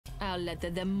I'll let the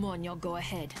demonio go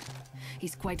ahead.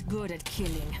 He's quite good at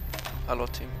killing. Hallå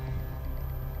Tim.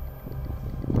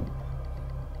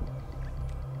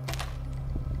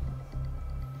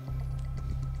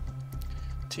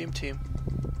 Team.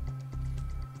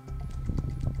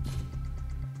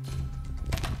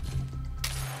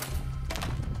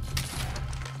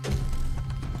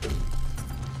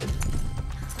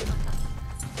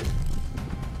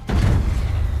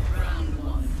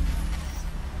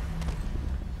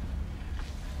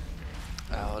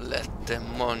 I'll let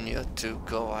Demonio to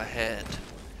go ahead.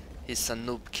 He's a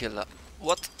noob killer.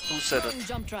 What? Who said it?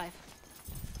 Jump drive.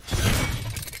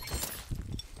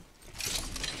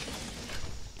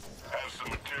 Have some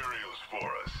materials for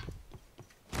us.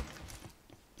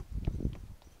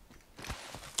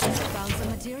 Found some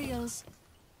materials.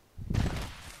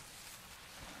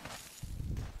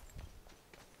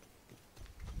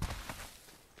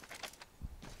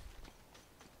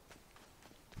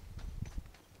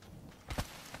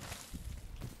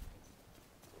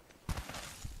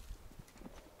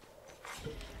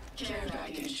 Care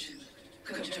package.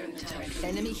 Could turn the tide for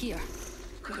Enemy here.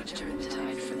 Could turn the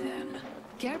tide for them.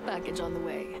 Care package on the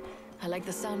way. I like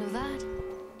the sound of that.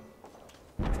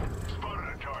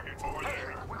 Spotted a target over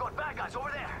there. We got bad guys over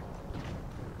there.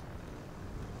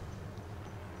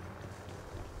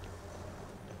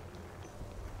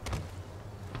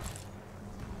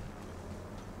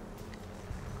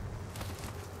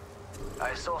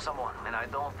 I saw someone, and I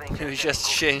don't think We just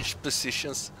changed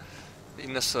positions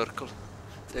in a circle.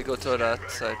 They go to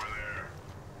that side.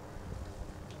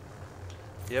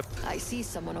 Yep, I see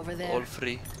someone over there. all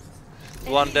three.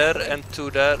 One there and two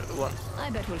there. One. I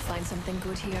bet we'll find something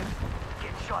good here.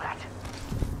 Get shot at.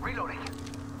 Reloading.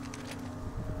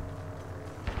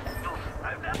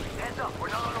 Hands up, we're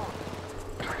not alone.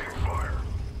 Taking fire.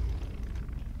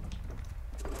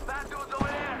 Bad dudes over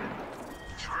there.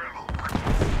 Scramble.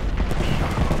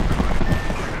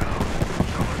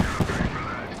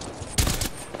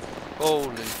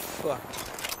 Holy fuck.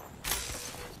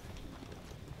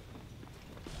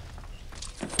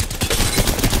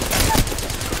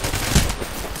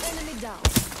 Enemy down.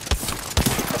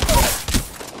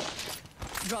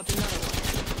 Dropped another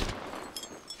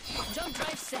one. Jump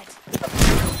drive set.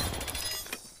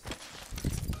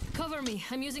 Cover me.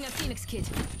 I'm using a Phoenix kit.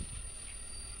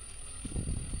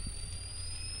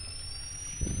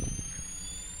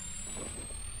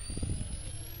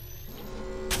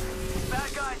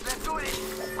 Bad guys, let's do it.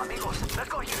 Amigos, let's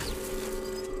go here.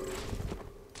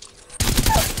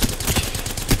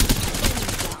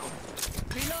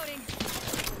 Reloading.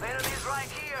 Enemies right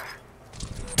here.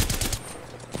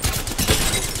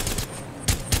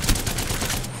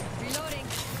 Reloading.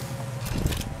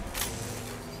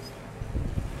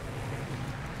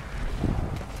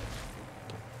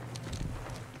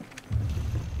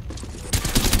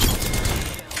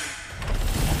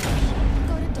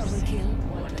 Got a double kill.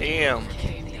 Damn.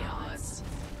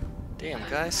 Damn,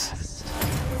 guys.